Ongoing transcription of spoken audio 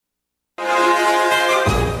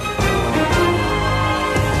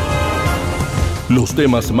Los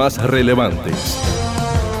temas más relevantes.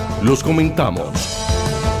 Los comentamos,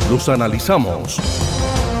 los analizamos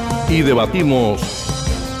y debatimos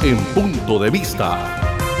en Punto de Vista.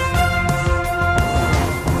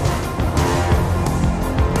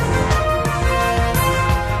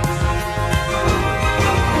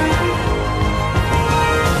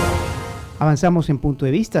 Avanzamos en Punto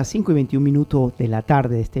de Vista, 5:21 de la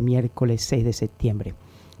tarde de este miércoles 6 de septiembre.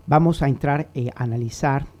 Vamos a entrar a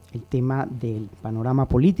analizar el tema del panorama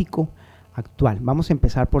político actual. Vamos a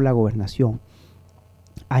empezar por la gobernación.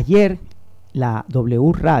 Ayer la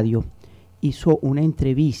W Radio hizo una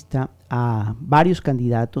entrevista a varios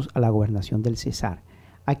candidatos a la gobernación del Cesar.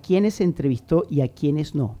 ¿A quiénes entrevistó y a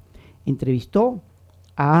quiénes no? Entrevistó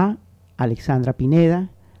a Alexandra Pineda,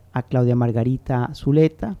 a Claudia Margarita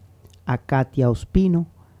Zuleta, a Katia Ospino,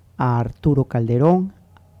 a Arturo Calderón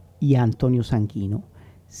y a Antonio Sanguino.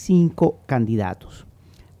 5 candidatos.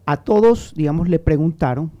 A todos, le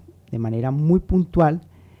preguntaron de manera muy puntual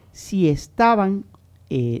si estaban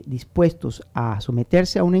dispuestos a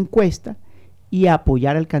someterse a una encuesta y a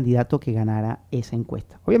apoyar al candidato que ganara esa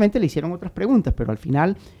encuesta. Obviamente le hicieron otras preguntas, pero al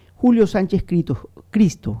final Julio Sánchez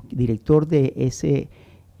Cristo, director de ese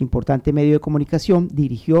importante medio de comunicación,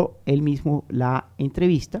 dirigió él mismo la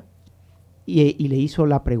entrevista y le hizo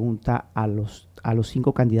la pregunta a los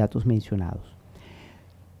 5 candidatos mencionados.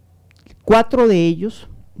 4 de ellos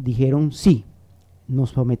dijeron sí,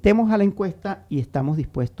 nos sometemos a la encuesta y estamos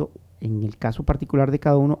dispuestos, en el caso particular de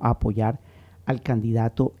cada uno, a apoyar al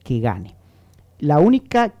candidato que gane. La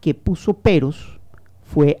única que puso peros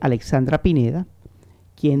fue Alexandra Pineda,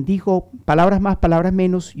 quien dijo, palabras más, palabras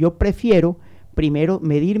menos, yo prefiero primero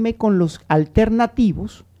medirme con los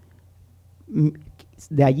alternativos,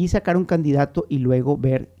 de allí sacar un candidato y luego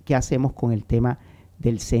ver qué hacemos con el tema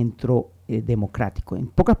del centro democrático. En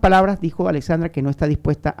pocas palabras, dijo Alexandra que no está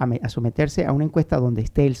dispuesta a someterse a una encuesta donde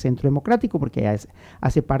esté el centro democrático, porque ya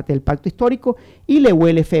hace parte del pacto histórico y le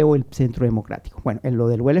huele feo el centro democrático. Bueno, lo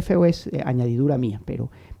del huele feo es añadidura mía, pero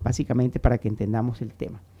básicamente para que entendamos el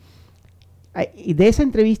tema. Y de esa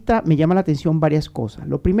entrevista me llama la atención varias cosas.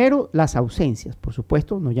 Lo primero, las ausencias. Por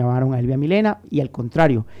supuesto, no llamaron a Elvia Milena y al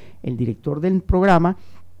contrario, el director del programa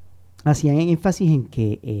hacía énfasis en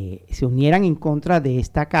que se unieran en contra de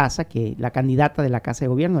esta casa, que la candidata de la Casa de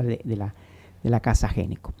Gobierno, de la Casa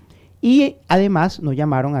Génico. Y además no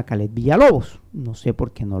llamaron a Caleb Villalobos, no sé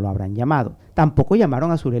por qué no lo habrán llamado. Tampoco llamaron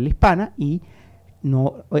a Surel Hispana y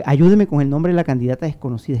no, ayúdeme con el nombre de la candidata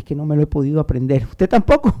desconocida, es que no me lo he podido aprender. ¿Usted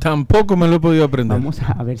tampoco? Tampoco me lo he podido aprender. Vamos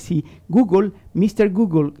a ver si Mr.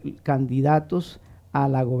 Google, candidatos a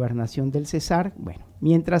la gobernación del Cesar. Bueno,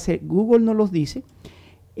 mientras Google no los dice,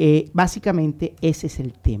 básicamente ese es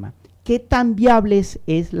el tema. ¿Qué tan viable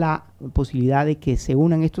es la posibilidad de que se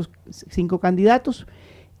unan estos 5 candidatos?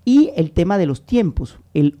 Y el tema de los tiempos.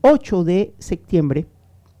 El 8 de septiembre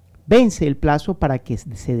vence el plazo para que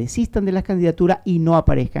se desistan de la candidatura y no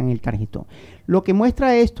aparezcan en el tarjetón. Lo que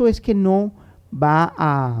muestra esto es que no van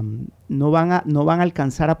a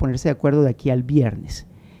alcanzar a ponerse de acuerdo de aquí al viernes.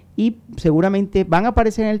 Y seguramente van a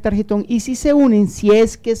aparecer en el tarjetón y si se unen, si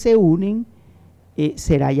es que se unen,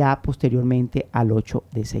 será ya posteriormente al 8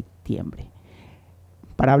 de septiembre.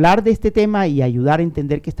 Para hablar de este tema y ayudar a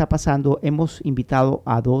entender qué está pasando, hemos invitado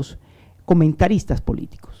a 2 comentaristas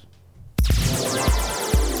políticos.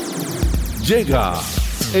 Llega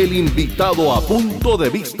el invitado a Punto de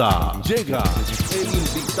Vista. Llega el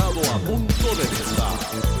invitado a Punto de Vista.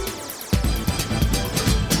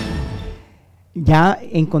 Ya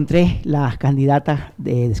encontré la candidata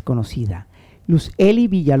desconocida. Luzeli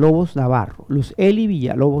Villalobos Navarro.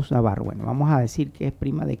 Bueno, vamos a decir que es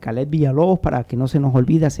prima de Caleb Villalobos para que no se nos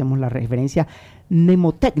olvide, hacemos la referencia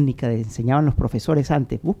mnemotécnica que enseñaban los profesores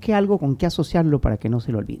antes. Busque algo con qué asociarlo para que no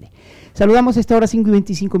se lo olvide. Saludamos a esta hora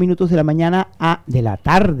 5:25 de la mañana, de la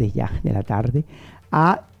tarde,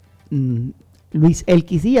 a Luis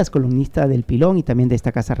Elquis Díaz, columnista del Pilón y también de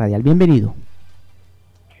esta casa radial. Bienvenido.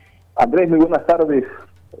 Andrés, muy buenas tardes.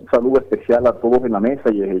 Un saludo especial a todos en la mesa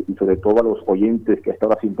y sobre todo a los oyentes que hasta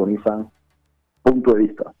ahora sintonizan Punto de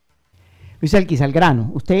Vista. Luis Elquis, al grano.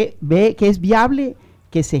 ¿Usted ve que es viable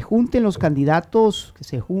que se junten los candidatos, que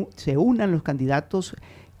se unan los candidatos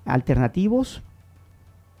alternativos?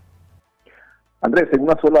 Andrés, en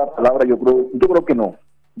una sola palabra, yo creo que no.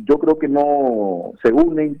 Yo creo que no se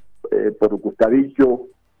unen por lo que usted ha dicho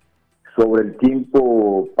sobre el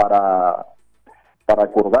tiempo para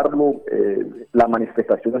acordarlo. La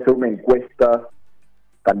manifestación de hacer una encuesta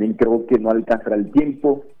también creo que no alcanzará el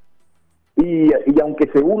tiempo. Y aunque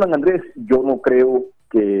se unan, Andrés, yo no creo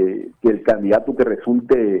que el candidato que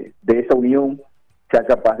resulte de esa unión sea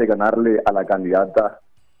capaz de ganarle a la candidata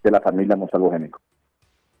de la familia Monsalvo Génico.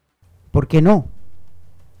 ¿Por qué no?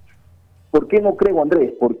 ¿Por qué no creo,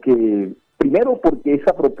 Andrés? Porque, primero, porque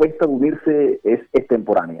esa propuesta de unirse es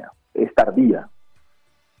extemporánea, es tardía.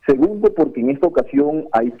 Segundo, porque en esta ocasión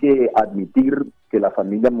hay que admitir que la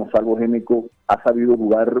familia Monsalvo Génico ha sabido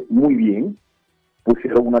jugar muy bien.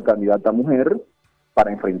 Pusieron una candidata mujer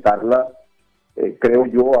para enfrentarla, creo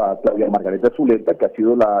yo, a Claudia Margareta Zuleta, que ha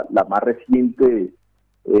sido la más reciente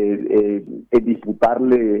en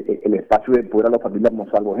disputarle el espacio de poder a la familia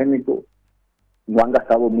Monsalvo Génico. No han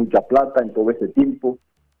gastado mucha plata en todo este tiempo,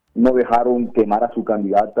 no dejaron quemar a su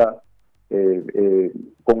candidata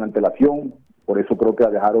con antelación, por eso creo que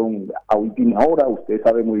la dejaron a última hora. Usted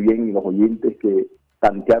sabe muy bien, y los oyentes, que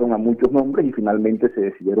tantearon a muchos nombres y finalmente se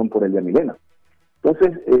decidieron por el de Milena.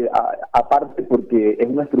 Entonces, aparte porque es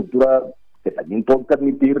una estructura que también tengo que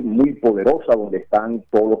admitir muy poderosa, donde están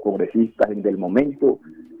todos los congresistas del momento.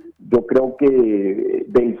 Yo creo que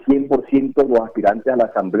del 100% de los aspirantes a la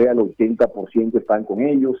Asamblea, el 80% están con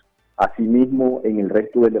ellos. Asimismo, en el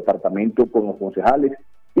resto del departamento con los concejales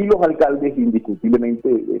y los alcaldes,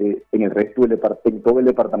 indiscutiblemente, en el resto en todo el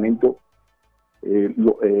departamento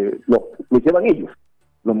lo llevan ellos,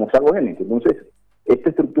 los Monsalvo Génico. Entonces, esta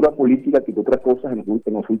estructura política, que otras cosas en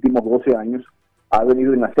los últimos 12 años ha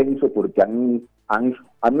venido en ascenso porque han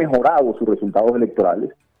mejorado sus resultados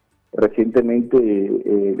electorales. Recientemente,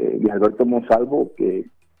 Luis Alberto Monsalvo, que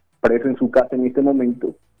preso en su casa en este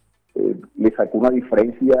momento, le sacó una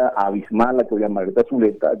diferencia abismal a Claudia Margareta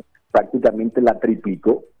Zuleta, prácticamente la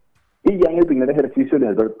triplicó, y ya en el primer ejercicio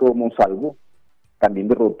Luis Alberto Monsalvo también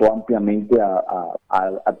derrotó ampliamente a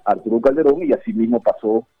Arturo Calderón, y así mismo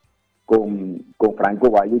pasó con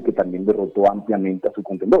Franco Valle, que también derrotó ampliamente a su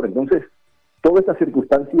contendor. Entonces, todas estas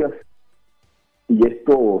circunstancias y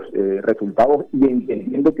estos resultados, y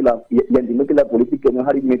entiendo que la política no es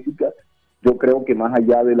aritmética, yo creo que más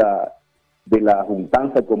allá de la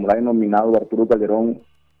juntanza, como la ha denominado Arturo Calderón,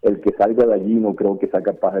 el que salga de allí no creo que sea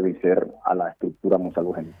capaz de vencer a la estructura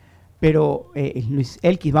Monsalvo Génico. Pero, Luis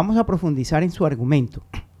Elquis, vamos a profundizar en su argumento.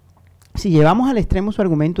 Si llevamos al extremo su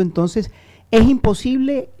argumento, entonces, ¿es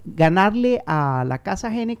imposible ganarle a la Casa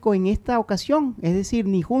Génico en esta ocasión? Es decir,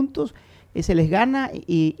 ni juntos se les gana,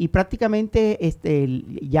 y prácticamente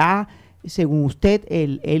ya, según usted,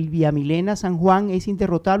 el Villamilena San Juan es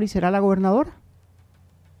interrotable y será la gobernadora.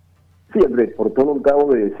 Sí, Andrés, por todo lo que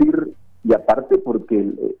acabo de decir, y aparte porque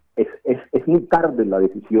es muy tarde la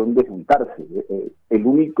decisión de juntarse. El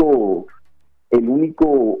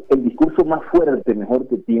discurso más fuerte, mejor,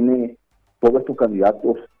 que tiene todos estos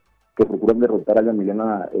candidatos que procuran derrotar a la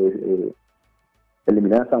Milena, el de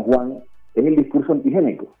Milena San Juan, es el discurso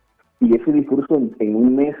antigénico. Y ese discurso en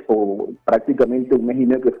un mes, o prácticamente un mes y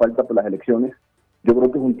medio que falta para las elecciones, yo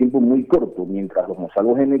creo que es un tiempo muy corto, mientras los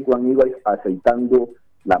Monsalvo Génico han ido aceitando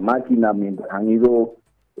la máquina, mientras han ido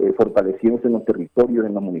fortaleciéndose en los territorios,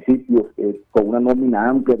 en los municipios, con una nómina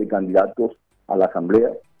amplia de candidatos a la Asamblea,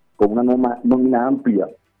 con una nómina amplia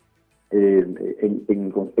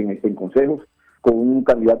en consejos, con un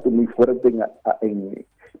candidato muy fuerte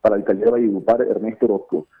para la alcaldía de Valledupar, Ernesto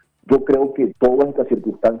Orozco. Yo creo que todas estas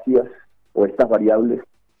circunstancias o estas variables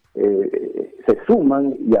se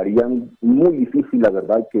suman y harían muy difícil, la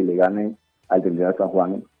verdad, que le ganen al candidato de San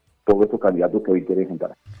Juan todos estos candidatos que hoy quieren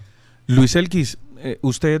juntar. Luis Elquis,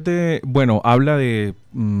 usted, habla de,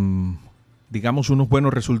 digamos, unos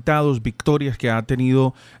buenos resultados, victorias que ha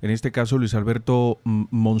tenido, en este caso, Luis Alberto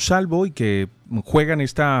Monsalvo, y que juegan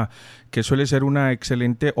esta, que suele ser una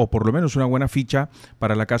excelente, o por lo menos una buena ficha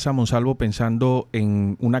para la Casa Monsalvo, pensando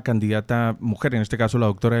en una candidata mujer, en este caso la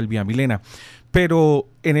doctora Elvia Milena. Pero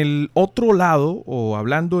en el otro lado, o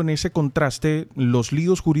hablando en ese contraste, los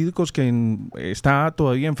líos jurídicos que está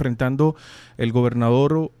todavía enfrentando el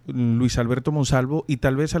gobernador Luis Alberto Monsalvo, y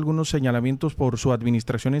tal vez algunos señalamientos por su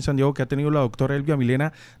administración en San Diego que ha tenido la doctora Elvia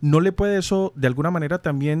Milena, ¿no le puede eso de alguna manera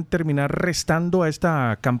también terminar restando a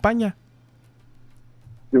esta campaña?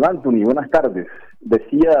 Anthony, buenas tardes.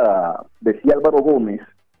 Decía Álvaro Gómez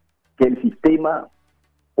que el sistema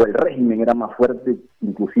o el régimen era más fuerte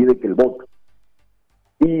inclusive que el voto.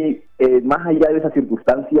 Y más allá de esas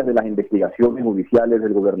circunstancias de las investigaciones judiciales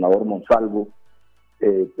del gobernador Monsalvo,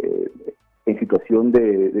 en situación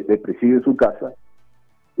de presidio en su casa,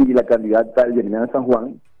 y la candidata Elvia San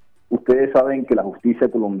Juan, ustedes saben que la justicia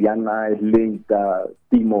colombiana es lenta,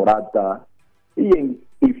 timorata, y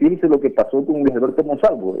fíjense lo que pasó con Luis Alberto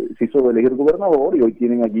Monsalvo. Se hizo elegir gobernador y hoy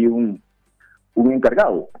tienen allí un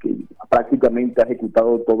encargado que prácticamente ha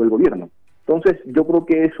ejecutado todo el gobierno. Entonces, yo creo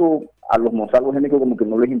que eso a los Monsalvo Génico como que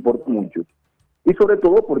no les importa mucho. Y sobre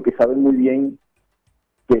todo porque saben muy bien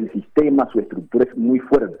que el sistema, su estructura es muy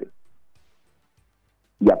fuerte.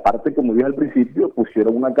 Y aparte, como dije al principio,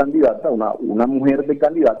 pusieron una candidata, una mujer de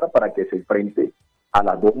candidata para que se enfrente a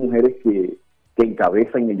las dos mujeres que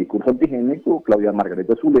encabezan el discurso antigénico, Claudia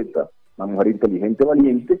Margareta Zuleta, una mujer inteligente,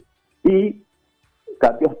 valiente, y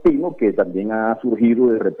Katia Ospino, que también ha surgido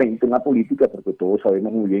de repente en la política, porque todos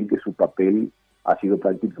sabemos muy bien que su papel ha sido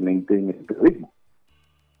prácticamente en el periodismo.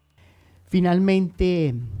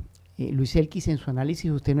 Finalmente, Luis Elquis, en su análisis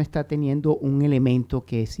usted no está teniendo un elemento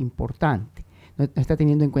que es importante, no está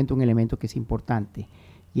teniendo en cuenta un elemento que es importante,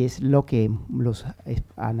 y es lo que los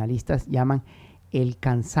analistas llaman el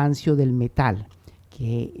cansancio del metal,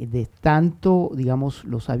 que de tanto, digamos,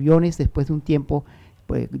 los aviones después de un tiempo,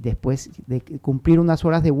 pues, después de cumplir unas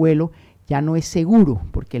horas de vuelo, ya no es seguro,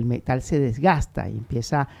 porque el metal se desgasta y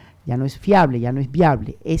ya no es fiable, ya no es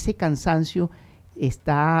viable. Ese cansancio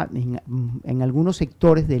está en algunos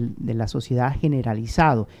sectores de la sociedad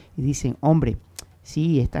generalizado, y dicen, hombre,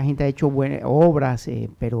 sí, esta gente ha hecho buenas obras,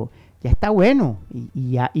 pero ya está bueno,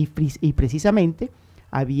 y precisamente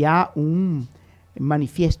había un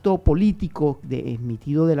manifiesto político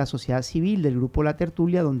emitido de la sociedad civil, del grupo La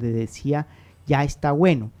Tertulia, donde decía, ya está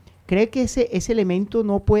bueno. ¿Cree que ese elemento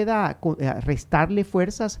no pueda restarle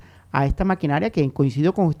fuerzas a esta maquinaria que,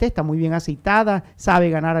 coincido con usted, está muy bien aceitada, sabe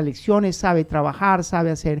ganar elecciones, sabe trabajar,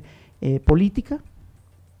 sabe hacer política?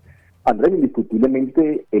 Andrés,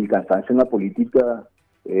 indiscutiblemente el cansancio en la política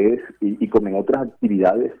es, y como en otras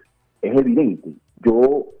actividades, es evidente.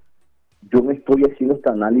 Yo no estoy haciendo este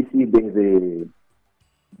análisis desde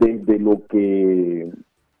lo que,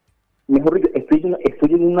 mejor dicho,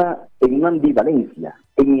 estoy en una ambivalencia,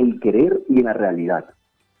 en el querer y en la realidad.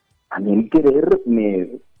 A mí el querer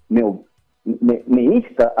me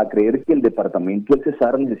insta a creer que el departamento del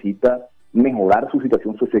Cesar necesita mejorar su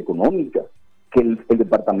situación socioeconómica, que el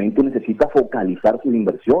departamento necesita focalizar sus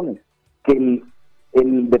inversiones, que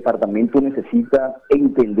el departamento necesita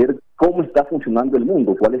entender cómo está funcionando el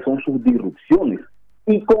mundo, cuáles son sus disrupciones,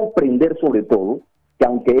 y comprender sobre todo que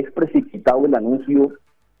aunque es precipitado el anuncio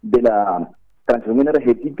de la transición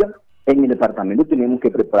energética, en el departamento tenemos que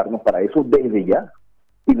prepararnos para eso desde ya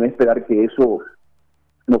y no esperar que eso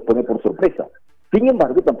nos tome por sorpresa. Sin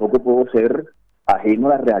embargo, tampoco puedo ser ajeno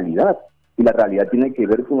a la realidad, y la realidad tiene que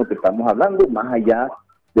ver con lo que estamos hablando, más allá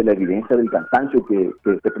de la evidencia del cansancio que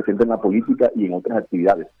se presenta en la política y en otras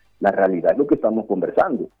actividades. La realidad es lo que estamos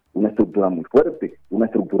conversando, una estructura muy fuerte, una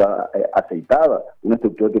estructura aceitada, una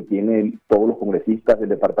estructura que tienen todos los congresistas del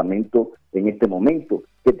departamento en este momento,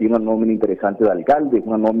 que tiene una nómina interesante de alcaldes,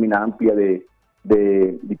 una nómina amplia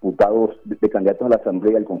de diputados, de candidatos a la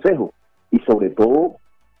Asamblea y al Consejo, y sobre todo,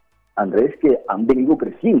 Andrés, que han venido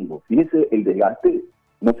creciendo. Fíjese, el desgaste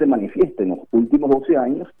no se manifiesta. En los últimos 12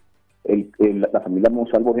 años, la familia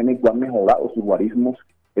Monsalvo Geneco ha mejorado sus guarismos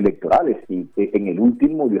electorales, y en el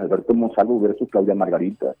último, Luis Alberto Monsalvo versus Claudia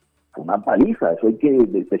Margarita, fue una paliza, eso hay que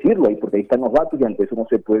decirlo ahí, porque ahí están los datos y ante eso no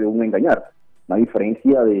se puede uno engañar. Una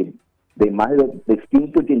diferencia de más de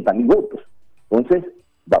 180,000 votos. Entonces,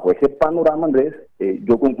 bajo ese panorama, Andrés,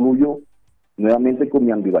 yo concluyo nuevamente con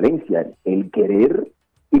mi ambivalencia, el querer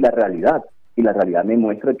y la realidad me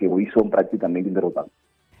muestra que hoy son prácticamente inderrotables.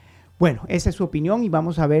 Bueno, esa es su opinión y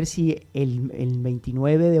vamos a ver si el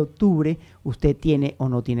 29 de octubre usted tiene o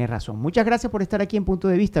no tiene razón. Muchas gracias por estar aquí en Punto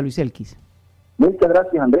de Vista, Luis Elquis. Muchas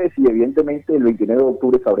gracias, Andrés, y evidentemente el 29 de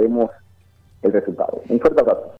octubre sabremos el resultado. Un fuerte abrazo.